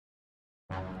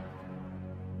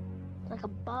like a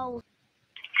boss.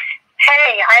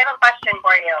 Hey, I have a question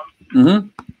for you. Mm-hmm.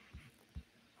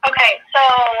 Okay, so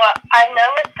I've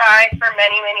known this guy for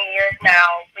many, many years now.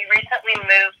 We recently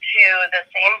moved to the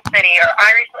same city, or I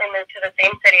recently moved to the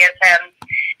same city as him.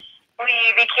 We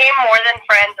became more than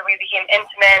friends, and we became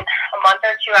intimate a month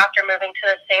or two after moving to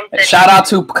the same city. Shout out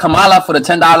to Kamala for the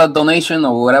 $10 donation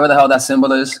or whatever the hell that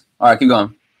symbol is. All right, keep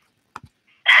going.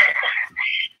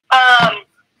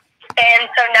 And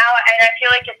so now, and I feel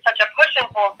like it's such a push and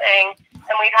pull thing,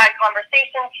 and we've had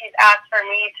conversations. He's asked for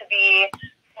me to be,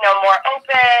 more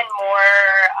open, more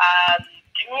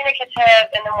communicative,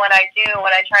 and then when I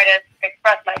try to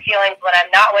express my feelings when I'm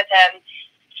not with him,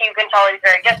 you can tell he's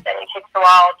very distant. It takes a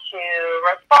while to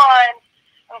respond.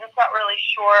 I'm just not really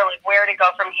sure where to go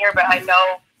from here, but I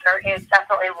know there is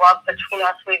definitely love between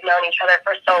us. We've known each other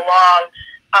for so long,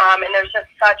 and there's just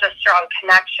such a strong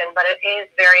connection, but it feels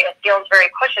very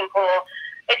push and pull.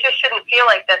 It just shouldn't feel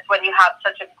like this when you have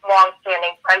such a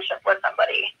long-standing friendship with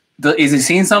somebody. Is he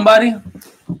seeing somebody?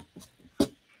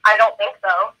 I don't think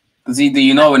so. Do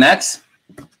you know of an ex?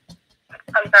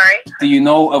 I'm sorry? Do you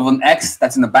know of an ex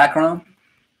that's in the background?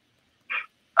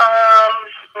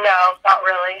 No, not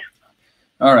really.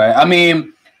 All right. I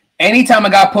mean, anytime a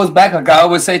guy pulls back, a guy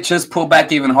always say, just pull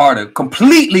back even harder.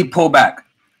 Completely pull back.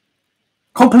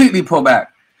 Completely pull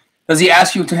back. Does he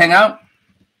ask you to hang out?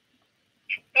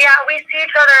 Yeah, we see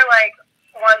each other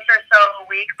once or so a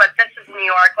week, but this is New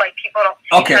York. People don't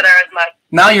see each other as much.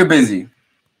 Now you're busy.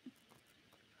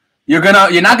 You're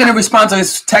not gonna respond to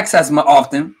his texts as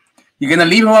often. You're gonna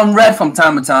leave him on red from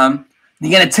time to time.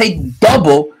 You're gonna take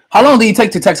double. How long do you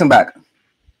take to text him back?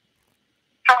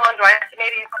 How long do I have?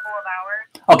 Maybe a couple of hours.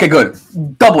 Okay,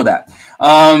 good. Double that.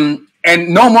 And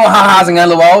no more ha-has and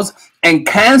LOLs. And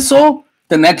cancel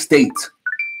the next date.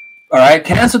 All right?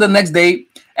 Cancel the next date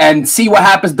and see what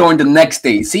happens during the next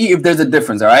date. See if there's a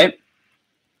difference, all right?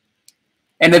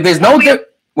 And if there's no difference,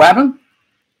 what happened?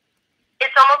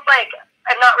 It's almost like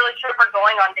I'm not really sure if we're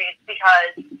going on dates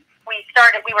because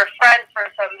we were friends for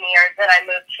so many years, then I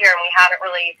moved here and we haven't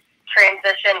really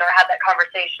transitioned or had that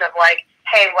conversation of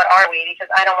hey, what are we? Because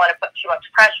I don't want to put too much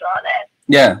pressure on it.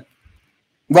 Yeah.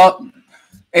 Well,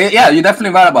 yeah, you're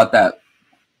definitely right about that.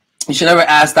 You should never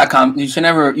ask that. You should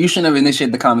never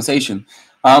initiate the conversation.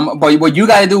 But what you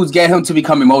got to do is get him to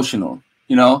become emotional.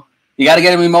 You got to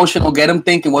get him emotional, get him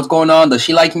thinking, what's going on? Does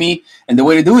she like me? And the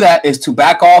way to do that is to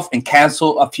back off and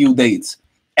cancel a few dates.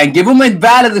 And give them a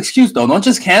valid excuse, though. Don't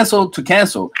just cancel to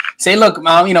cancel. Say, look,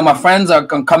 my friends are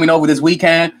coming over this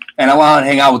weekend, and I want to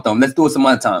hang out with them. Let's do it some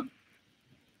other time.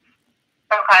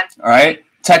 Okay. All right?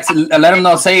 Let them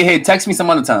know. Say, hey, text me some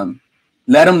other time.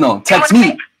 Let them know. Text me.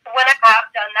 When I have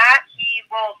done that, he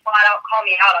will flat out call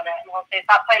me out on it. And he'll say,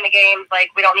 stop playing the games.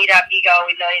 We don't need to have ego.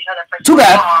 We've known each other for too long.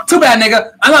 bad. Too bad,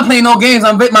 nigga. I'm not playing no games.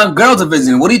 My girls are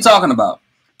visiting. What are you talking about?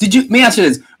 Let me ask you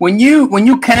this. When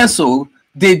you canceled,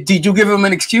 did you give him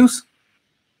an excuse?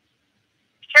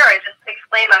 Sure, I just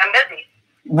explained that I'm busy.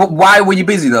 Why were you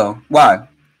busy though? Why?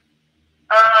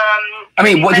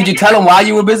 Did you tell him why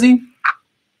you were busy?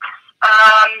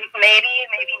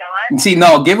 Maybe not. See,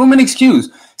 no, give him an excuse.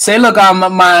 Say, look,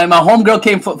 my homegirl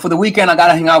came for the weekend. I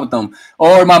gotta hang out with them.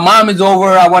 Or my mom is over.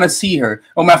 I want to see her.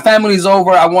 Or my family's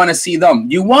over. I want to see them.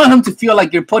 You want him to feel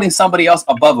like you're putting somebody else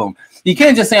above him. You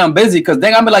can't just say I'm busy because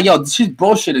then I'm like, yo, she's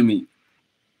bullshitting me.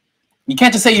 You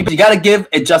can't just say you got to give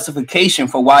a justification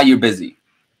for why you're busy.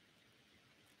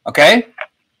 Okay?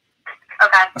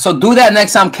 Okay. So do that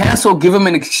next time. Cancel. Give him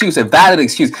an excuse, a valid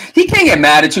excuse. He can't get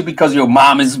mad at you because your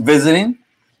mom is visiting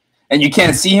and you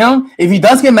can't see him. If he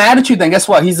does get mad at you, then guess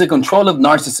what? He's a controlling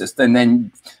narcissist. And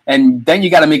then you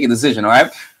got to make a decision, all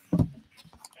right?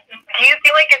 Do you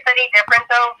feel like it's any different,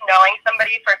 though, knowing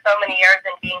somebody for so many years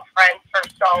and being friends for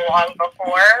so long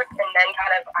before and then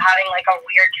kind of having a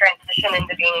weird transition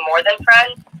into being more than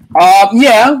friends?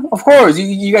 Yeah, of course.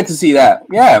 You get to see that.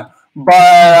 Yeah.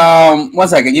 But 1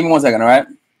 second. Give me 1 second, all right?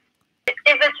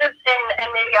 Is it just, and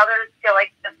maybe others feel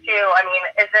like this too,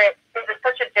 is it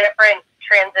such a different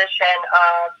transition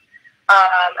of,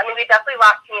 we definitely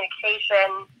lack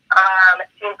communication. It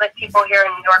seems like people here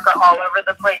in New York are all over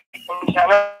the place in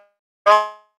general. I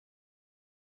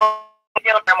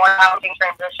feel like they're more challenging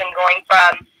transition going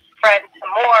from friends to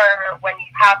more when you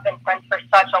have been friends for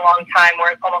such a long time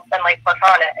where it's almost been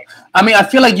platonic. I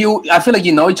feel like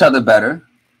you know each other better,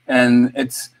 and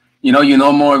it's you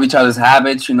know more of each other's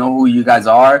habits, you know who you guys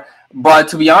are. But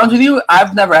to be honest with you,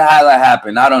 I've never had that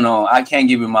happen. I don't know. I can't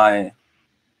give you my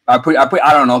I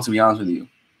don't know, to be honest with you.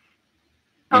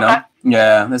 You know?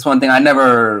 Yeah, that's one thing. I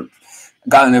never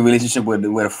got in a relationship with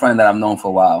a friend that I've known for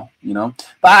a while, you know.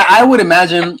 But I would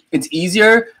imagine it's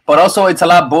easier, but also it's a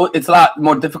lot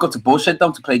more difficult to bullshit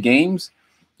them to play games,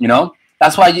 you know.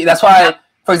 That's why.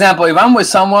 For example, if I'm with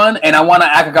someone and I want to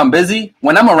act like I'm busy,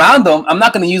 when I'm around them, I'm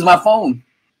not going to use my phone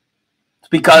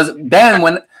because then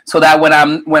when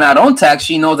I don't text,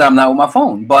 she knows that I'm not with my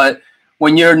phone. But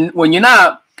when there's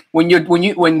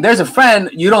a friend,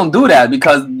 you don't do that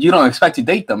because you don't expect to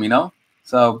date them, you know.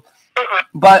 So,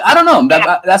 but I don't know.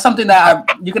 That's something that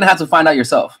you're gonna have to find out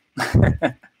yourself. All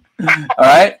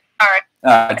right. All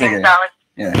right. Take it.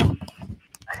 Yeah.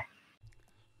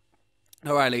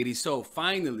 All right, ladies. So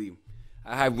finally,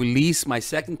 I have released my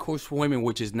second course for women,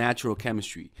 which is natural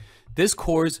chemistry. This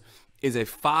course is a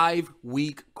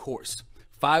 5-week course.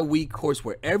 5-week course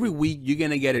where every week you're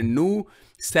gonna get a new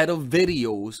set of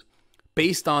videos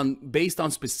based on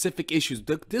specific issues.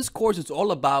 This course is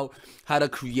all about how to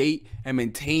create and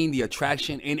maintain the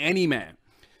attraction in any man.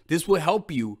 This will help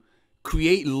you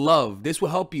create love. This will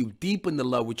help you deepen the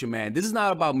love with your man. This is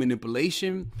not about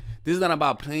manipulation. This is not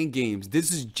about playing games.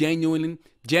 This is genuine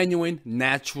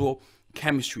natural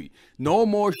chemistry. No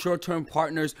more short-term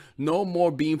partners, no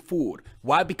more being fooled.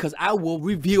 Why? Because I will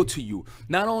reveal to you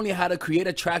not only how to create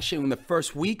attraction in the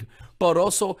first week, but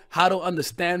also how to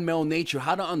understand male nature,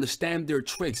 how to understand their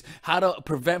tricks, how to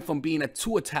prevent from being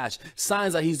too attached,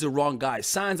 signs that he's the wrong guy,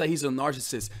 signs that he's a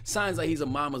narcissist, signs that he's a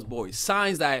mama's boy,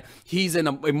 signs that he's an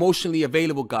emotionally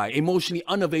available guy, emotionally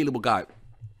unavailable guy.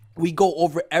 We go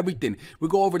over everything. We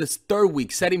go over this 3rd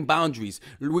week, setting boundaries.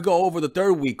 We go over the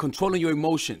 3rd week, controlling your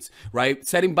emotions, right?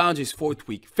 Setting boundaries, 4th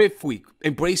week, 5th week,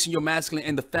 embracing your masculine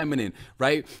and the feminine,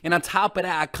 right? And on top of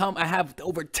that, I have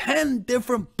over 10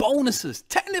 different bonuses.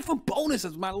 10 different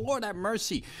bonuses. My Lord have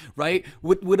mercy, right?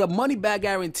 With a money back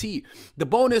guarantee. The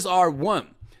bonus are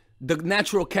 1. The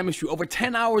natural chemistry, over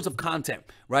 10 hours of content,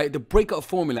 right? The breakup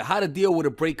formula, how to deal with a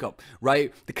breakup,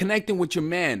 right? The connecting with your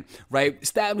man, right?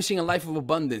 Establishing a life of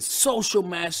abundance, social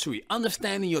mastery,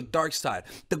 understanding your dark side,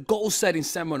 the goal setting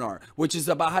seminar, which is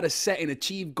about how to set and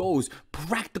achieve goals,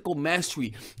 practical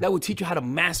mastery that will teach you how to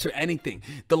master anything.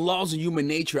 The laws of human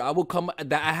nature. I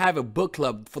have a book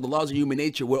club for the laws of human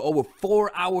nature with over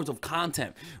 4 hours of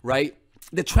content, right?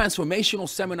 The transformational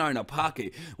seminar in a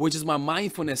pocket, which is my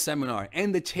mindfulness seminar,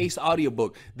 and the Chase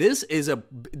audiobook. This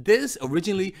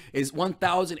originally is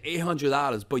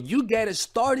 $1,800, but you get it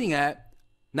starting at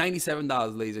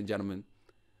 $97, ladies and gentlemen,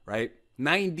 right?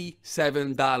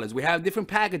 $97. We have different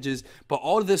packages, but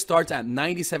all of this starts at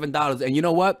 $97. And you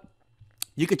know what?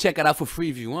 You can check it out for free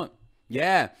if you want.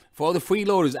 Yeah, for all the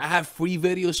freeloaders, I have free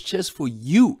videos just for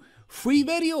you. Free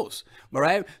videos, all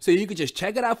right? So you could just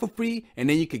check it out for free and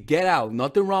then you could get out.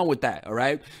 Nothing wrong with that, all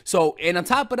right? So, and on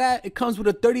top of that, it comes with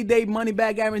a 30-day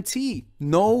money-back guarantee.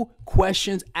 No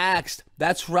questions asked.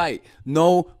 That's right.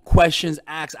 No questions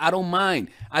asked. I don't mind.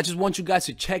 I just want you guys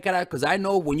to check it out because I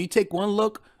know when you take one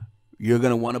look, you're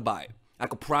going to want to buy it. I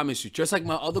can promise you. Just like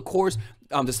my other course,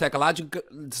 the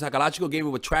psychological game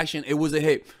of attraction, it was a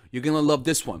hit. You're gonna love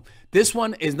this one. This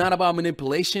one is not about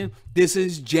manipulation. This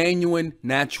is genuine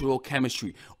natural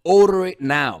chemistry. Order it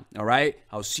now. All right.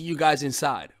 I'll see you guys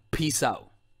inside. Peace out.